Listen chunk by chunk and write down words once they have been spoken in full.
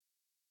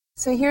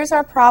So here's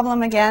our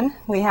problem again.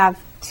 We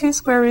have two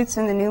square roots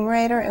in the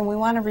numerator and we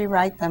want to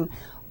rewrite them.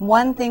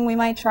 One thing we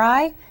might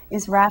try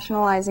is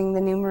rationalizing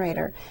the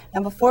numerator.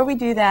 Now before we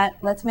do that,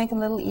 let's make it a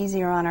little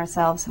easier on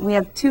ourselves. We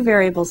have two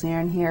variables here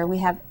and here. We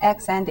have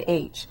x and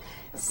h.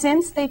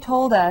 Since they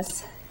told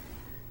us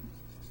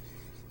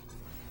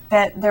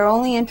that they're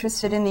only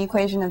interested in the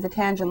equation of the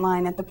tangent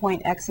line at the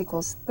point x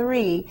equals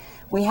 3,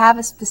 we have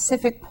a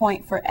specific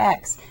point for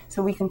x,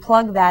 so we can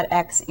plug that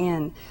x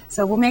in.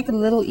 So we'll make it a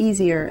little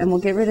easier, and we'll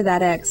get rid of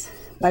that x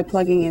by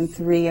plugging in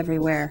 3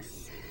 everywhere.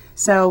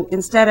 So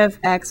instead of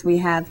x, we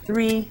have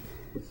 3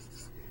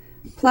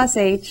 plus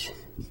h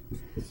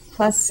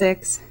plus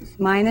 6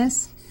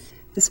 minus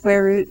the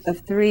square root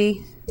of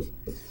 3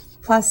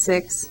 plus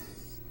 6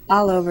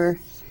 all over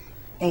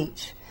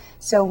h.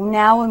 So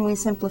now when we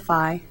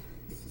simplify,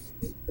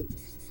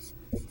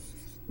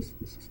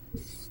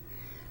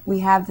 we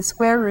have the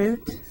square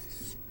root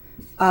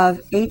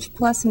of h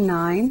plus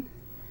 9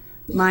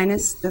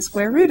 minus the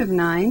square root of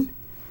 9.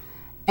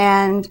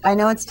 And I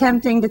know it's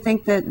tempting to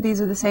think that these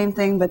are the same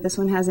thing, but this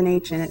one has an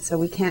h in it, so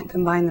we can't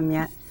combine them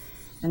yet.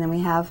 And then we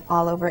have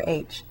all over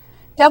h.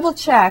 Double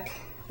check.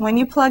 When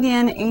you plug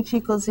in h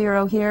equals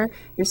 0 here,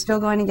 you're still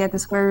going to get the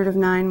square root of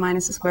 9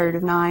 minus the square root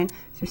of 9. So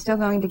you're still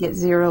going to get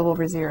 0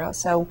 over 0.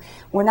 So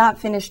we're not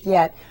finished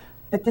yet,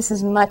 but this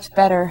is much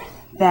better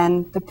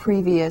than the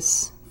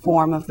previous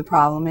form of the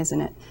problem,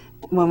 isn't it?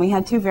 When we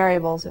had two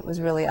variables, it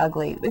was really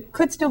ugly. It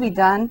could still be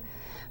done,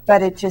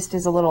 but it just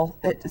is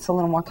it's a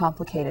little more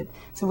complicated.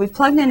 So we've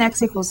plugged in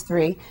x equals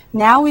 3.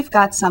 Now we've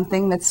got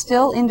something that's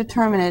still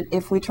indeterminate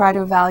if we try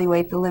to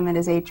evaluate the limit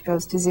as h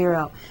goes to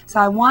 0. So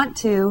I want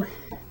to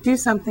do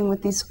something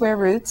with these square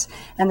roots,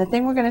 and the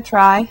thing we're going to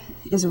try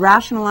is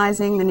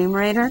rationalizing the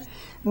numerator,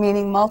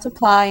 meaning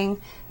multiplying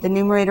the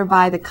numerator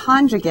by the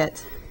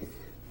conjugate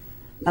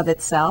of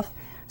itself.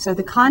 So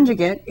the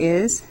conjugate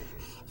is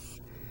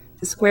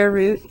the square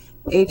root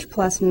h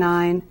plus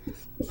 9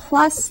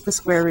 plus the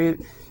square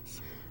root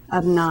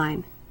of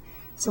 9.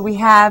 So we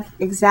have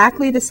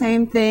exactly the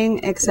same thing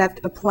except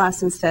a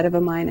plus instead of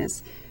a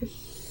minus.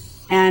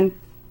 And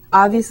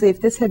obviously if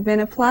this had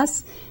been a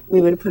plus, we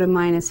would have put a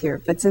minus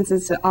here. But since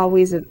it's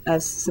always a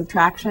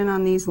subtraction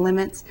on these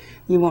limits,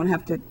 you won't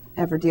have to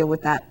ever deal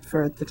with that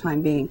for the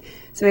time being.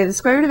 So we have the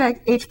square root of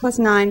h plus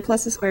 9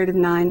 plus the square root of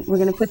 9. We're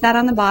going to put that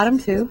on the bottom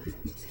too,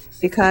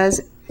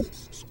 because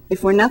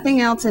if we're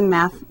nothing else in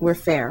math, we're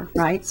fair,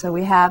 right? So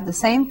we have the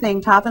same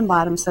thing top and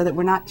bottom so that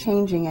we're not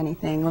changing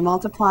anything. We're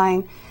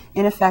multiplying,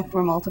 in effect,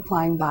 we're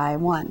multiplying by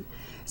 1.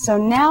 So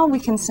now we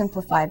can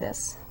simplify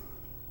this.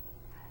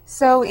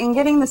 So in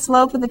getting the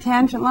slope of the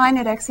tangent line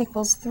at x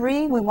equals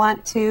 3, we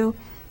want to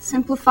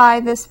simplify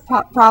this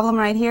problem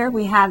right here.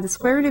 We have the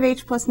square root of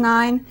h plus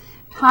 9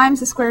 times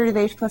the square root of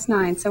h plus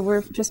 9. So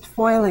we're just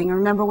foiling.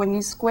 Remember, when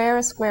you square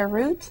a square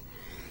root,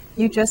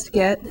 you just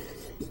get,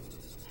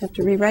 have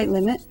to rewrite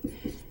limit,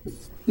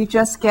 you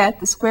just get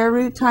the square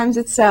root times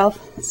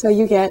itself, so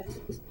you get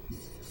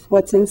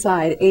what's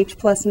inside, h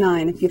plus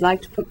 9. If you'd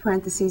like to put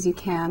parentheses, you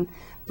can,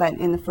 but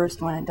in the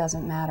first one it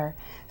doesn't matter.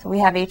 So we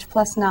have h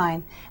plus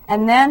 9.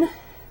 And then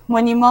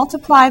when you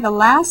multiply the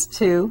last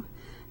two,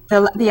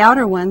 the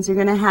outer ones, you're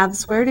going to have the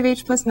square root of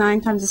h plus 9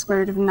 times the square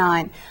root of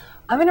 9.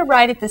 I'm going to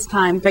write it this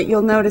time, but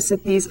you'll notice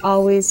that these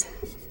always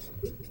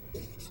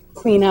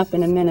clean up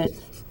in a minute.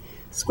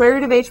 Square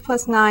root of h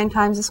plus 9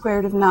 times the square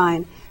root of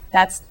 9.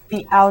 That's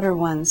the outer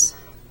ones.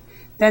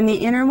 Then the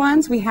inner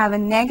ones, we have a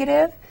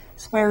negative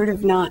square root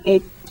of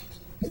 9.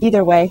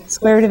 Either way,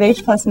 square root of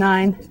h plus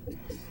 9,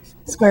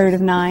 square root of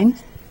 9.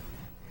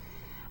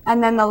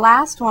 And then the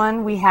last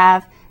one, we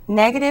have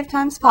negative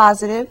times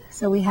positive,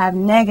 so we have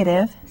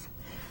negative.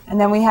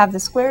 And then we have the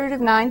square root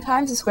of 9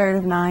 times the square root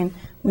of 9,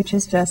 which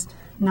is just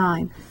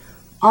 9.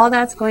 All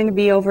that's going to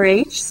be over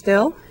h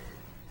still.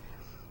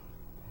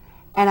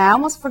 And I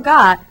almost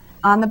forgot,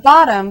 on the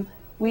bottom,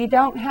 we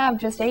don't have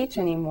just h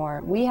anymore.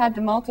 We had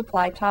to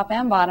multiply top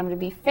and bottom to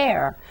be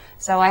fair.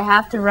 So I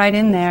have to write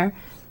in there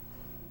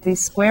the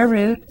square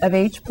root of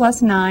h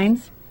plus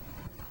 9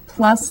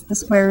 plus the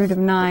square root of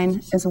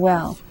 9 as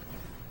well.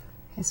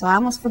 Okay, so I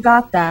almost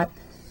forgot that.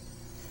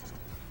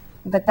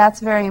 But that's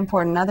very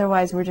important.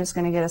 Otherwise, we're just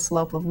going to get a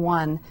slope of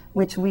 1,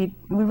 which we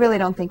really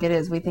don't think it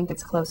is. We think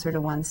it's closer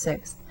to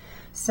 1/6.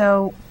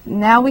 So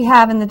now we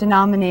have in the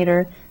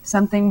denominator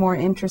something more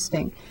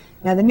interesting.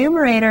 Now the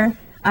numerator,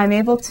 I'm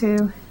able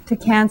to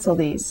cancel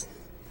these.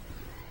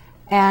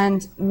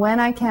 And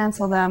when I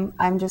cancel them,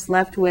 I'm just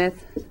left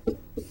with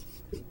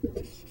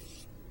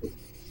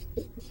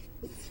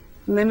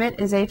limit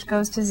as h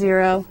goes to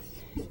 0.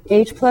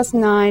 H plus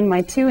 9,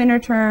 my two inner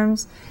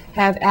terms,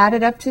 have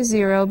added up to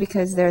 0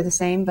 because they're the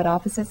same but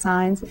opposite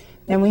signs.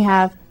 Then we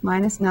have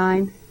minus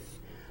 9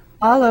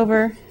 all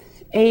over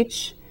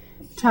h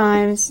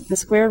times the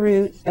square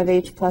root of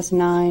h plus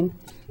 9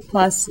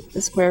 plus the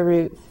square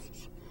root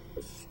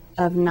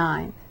of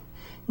 9.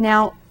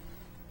 Now,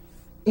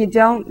 you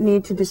don't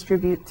need to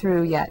distribute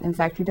through yet. In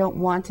fact, you don't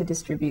want to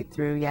distribute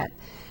through yet.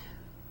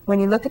 When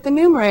you look at the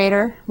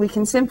numerator, we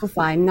can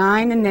simplify.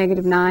 9 and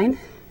negative 9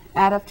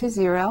 add up to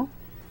 0.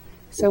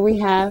 So we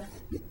have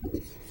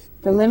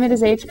the limit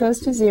as h goes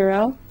to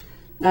 0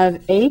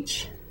 of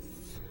h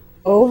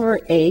over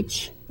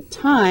h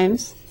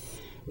times,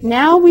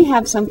 now we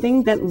have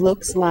something that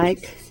looks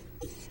like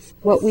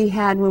what we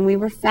had when we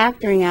were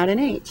factoring out an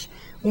h.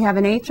 We have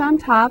an h on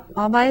top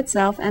all by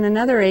itself and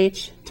another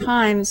h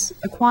times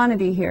a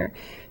quantity here.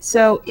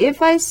 So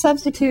if I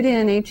substitute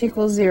in h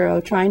equals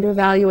 0, trying to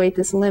evaluate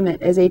this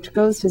limit as h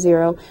goes to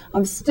 0,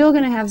 I'm still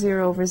going to have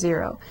 0 over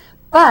 0.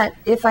 But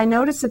if I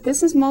notice that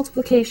this is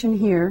multiplication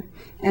here,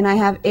 and I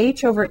have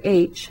h over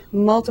h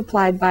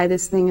multiplied by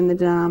this thing in the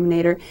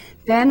denominator,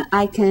 then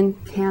I can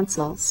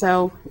cancel.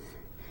 So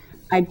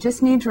I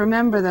just need to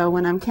remember, though,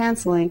 when I'm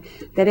canceling,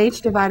 that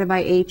h divided by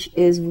h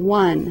is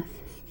 1.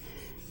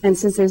 And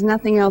since there's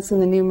nothing else in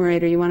the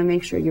numerator, you want to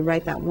make sure you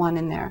write that 1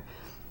 in there.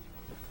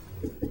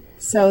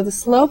 So the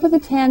slope of the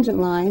tangent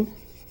line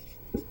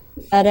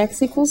at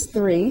x equals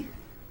 3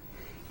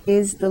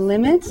 is the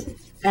limit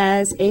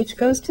as h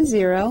goes to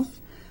 0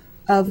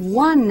 of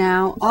 1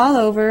 now all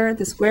over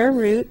the square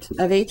root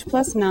of h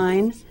plus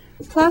 9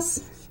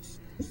 plus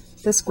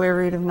the square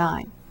root of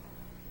 9.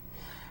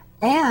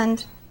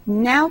 And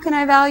now can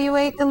I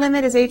evaluate the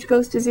limit as h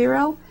goes to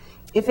 0?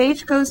 If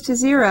h goes to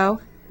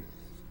 0,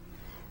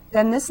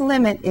 then this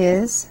limit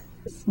is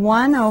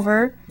 1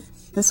 over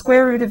the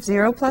square root of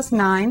 0 plus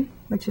 9,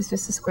 which is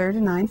just the square root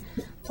of 9,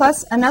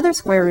 plus another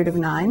square root of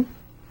 9.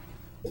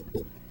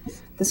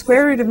 The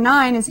square root of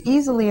 9 is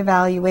easily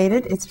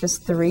evaluated. It's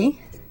just 3.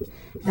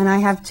 And I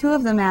have 2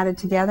 of them added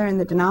together in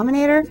the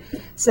denominator.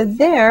 So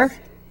there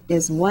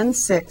is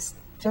 1/6,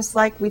 just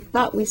like we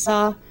thought we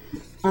saw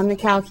on the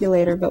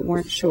calculator but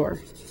weren't sure.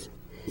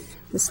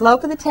 The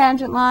slope of the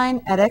tangent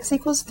line at x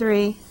equals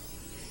 3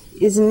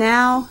 is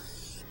now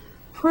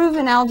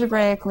proven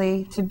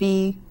algebraically to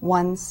be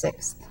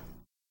 1/6.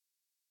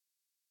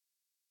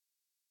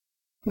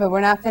 But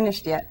we're not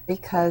finished yet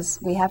because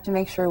we have to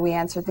make sure we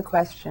answered the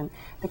question.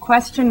 The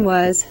question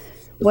was,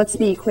 what's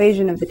the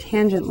equation of the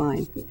tangent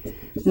line,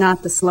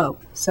 not the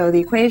slope? So the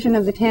equation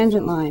of the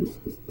tangent line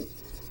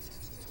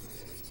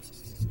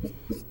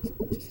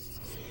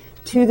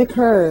to the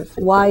curve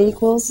y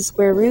equals the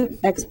square root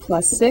x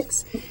plus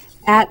 6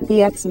 at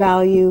the x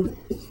value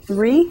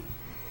 3.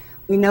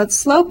 We know the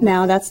slope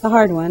now, that's the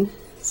hard one.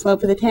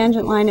 Slope of the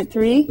tangent line at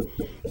 3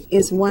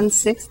 is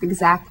 1/6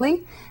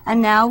 exactly.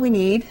 And now we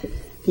need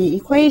the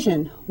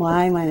equation,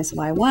 y minus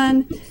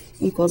y1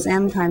 equals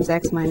m times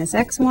x minus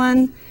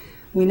x1.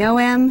 We know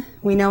m,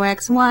 we know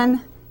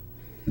x1.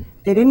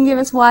 They didn't give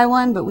us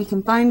y1, but we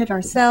can find it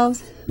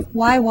ourselves.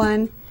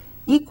 y1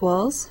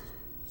 equals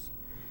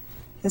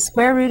the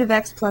square root of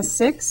x plus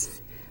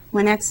 6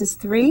 when x is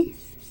 3.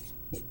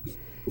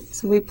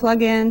 So we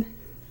plug in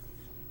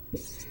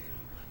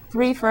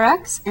 3 for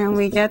x, and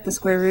we get the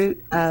square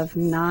root of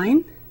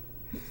 9.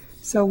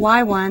 So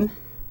y1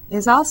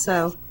 is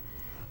also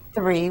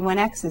 3 when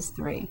x is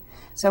 3.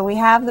 So we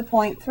have the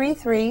point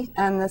 3,3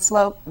 and the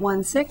slope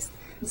 1/6.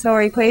 So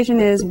our equation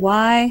is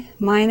y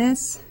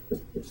minus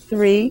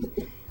 3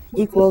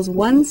 equals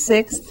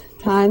 1/6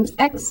 times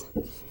x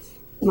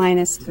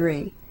minus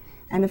 3.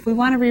 And if we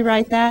want to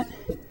rewrite that,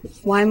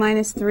 y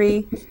minus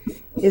 3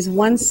 is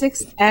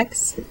 1/6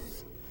 x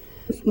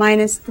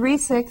minus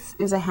 3/6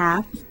 is a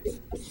half.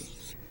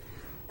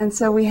 And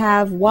so we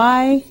have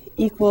y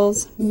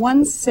equals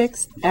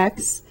 1/6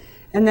 x,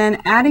 and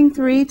then adding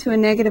 3 to a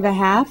negative a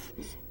half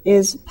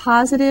is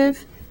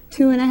positive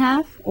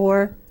 2.5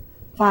 or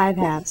 5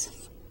 halves.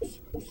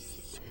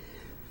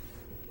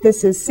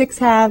 This is 6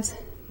 halves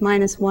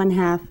minus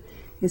 1/2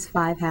 is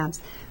 5 halves.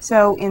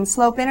 So in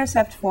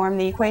slope-intercept form,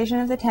 the equation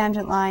of the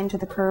tangent line to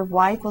the curve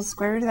y equals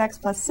square root of x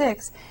plus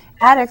 6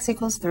 at x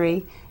equals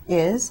 3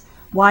 is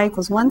y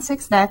equals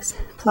 1/6 x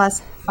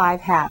plus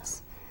 5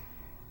 halves.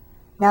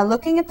 Now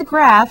looking at the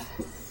graph,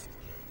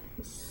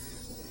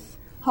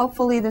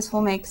 hopefully this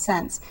will make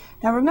sense.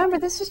 Now remember,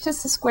 this is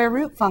just a square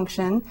root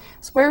function.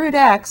 Square root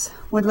x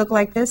would look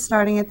like this,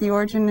 starting at the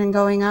origin and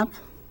going up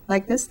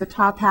like this, the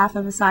top half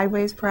of a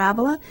sideways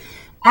parabola.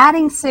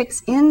 Adding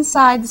 6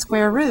 inside the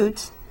square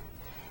root,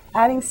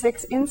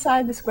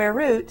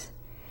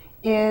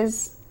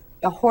 is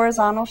a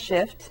horizontal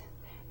shift.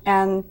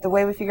 And the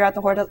way we figure out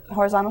the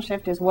horizontal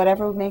shift is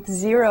whatever makes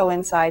 0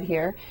 inside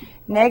here.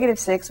 Negative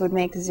 6 would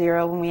make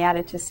 0 when we add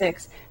it to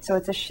 6. So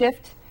it's a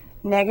shift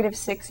negative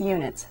 6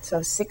 units,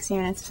 so 6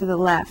 units to the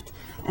left.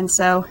 And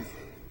so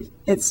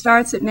it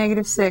starts at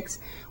negative 6.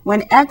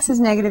 When x is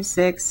negative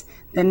 6,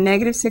 then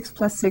negative 6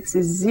 plus 6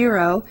 is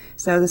 0.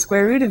 So the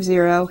square root of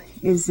 0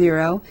 is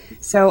 0.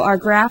 So our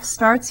graph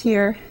starts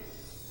here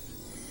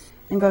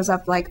and goes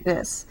up like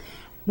this.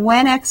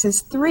 When x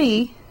is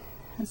 3,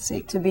 let's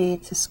see,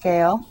 to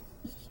scale.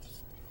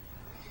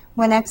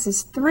 When x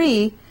is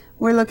 3,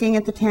 we're looking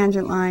at the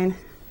tangent line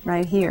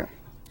right here.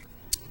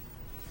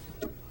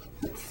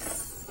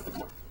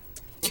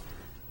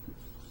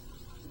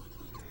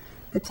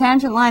 The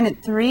tangent line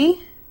at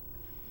 3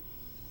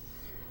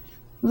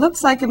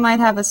 looks like it might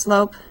have a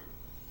slope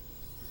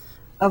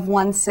of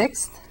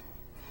 1/6,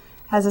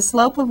 has a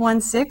slope of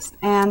 1/6,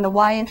 and the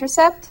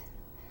y-intercept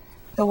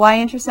The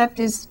y-intercept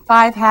is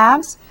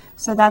 5/2,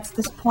 so that's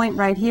this point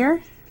right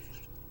here,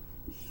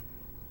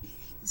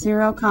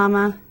 0,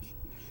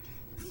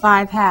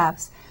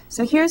 5/2.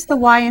 So here's the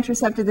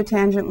y-intercept of the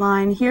tangent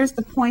line. Here's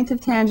the point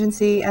of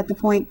tangency at the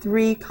point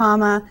 3,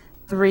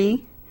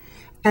 3.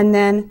 And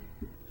then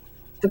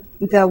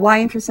the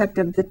y-intercept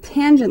of the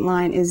tangent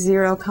line is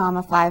 0,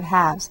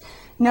 5/2.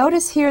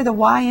 Notice here the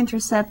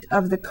y-intercept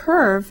of the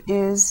curve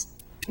is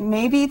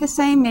maybe the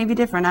same, maybe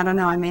different. I don't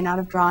know. I may not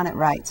have drawn it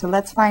right. So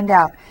let's find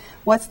out.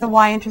 What's the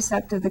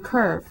y-intercept of the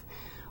curve?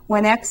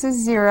 When x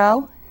is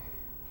 0,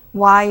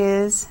 y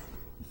is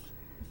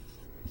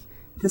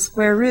the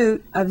square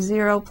root of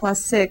 0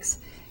 plus 6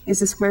 is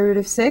the square root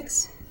of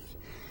 6.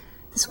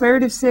 The square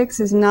root of 6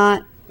 is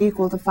not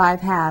equal to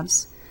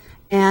 5/2.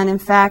 And in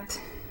fact,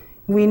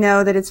 we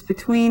know that it's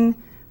between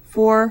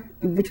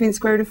the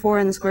square root of 4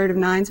 and the square root of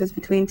 9, so it's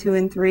between 2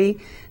 and 3.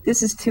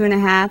 This is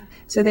 2.5,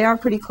 so they are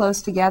pretty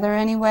close together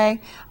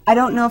anyway. I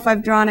don't know if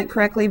I've drawn it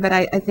correctly, but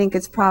I think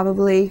it's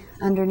probably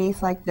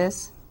underneath like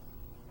this.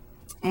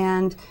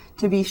 And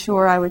to be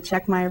sure, I would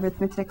check my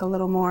arithmetic a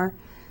little more.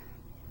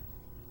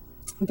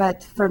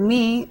 But for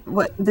me,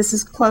 this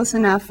is close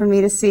enough for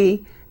me to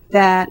see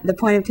that the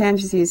point of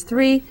tangency is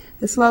 3,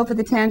 the slope of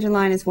the tangent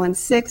line is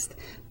 1/6,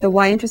 the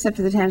y-intercept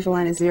of the tangent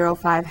line is 0,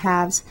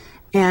 5/2,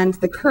 and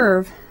the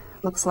curve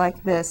looks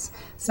like this.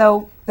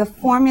 So the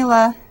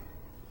formula,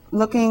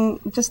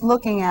 just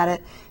looking at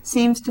it,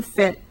 seems to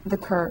fit the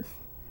curve.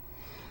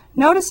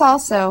 Notice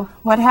also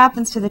what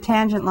happens to the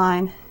tangent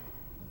line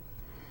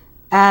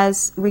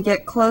as we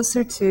get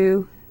closer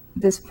to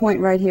this point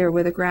right here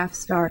where the graph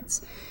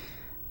starts.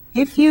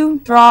 If you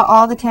draw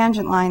all the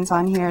tangent lines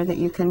on here that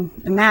you can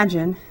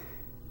imagine,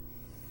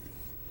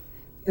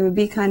 it would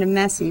be kind of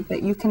messy,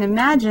 but you can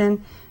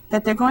imagine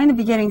that they're going to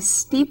be getting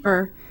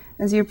steeper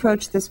as you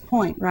approach this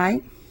point,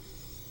 right?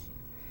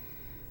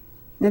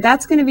 Now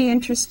that's going to be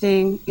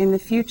interesting in the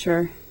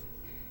future.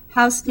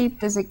 How steep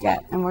does it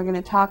get? And we're going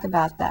to talk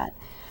about that.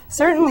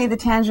 Certainly the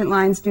tangent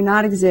lines do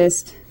not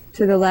exist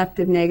to the left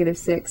of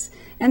 -6,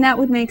 and that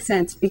would make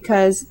sense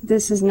because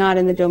this is not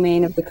in the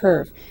domain of the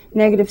curve.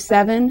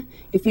 -7,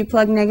 if you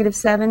plug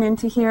 -7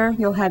 into here,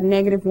 you'll have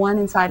 -1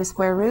 inside a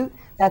square root.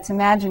 That's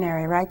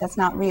imaginary, right? That's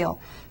not real.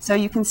 So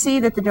you can see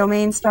that the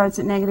domain starts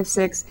at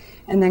 -6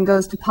 and then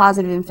goes to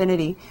positive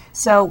infinity.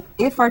 So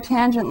if our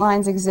tangent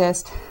lines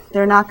exist,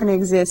 they're not going to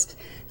exist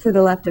to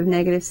the left of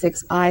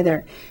 -6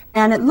 either.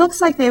 And it looks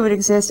like they would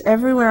exist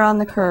everywhere on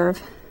the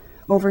curve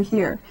over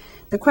here.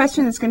 The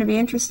question that's going to be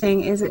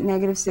interesting is at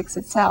 -6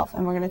 itself,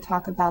 and we're going to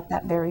talk about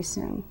that very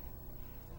soon.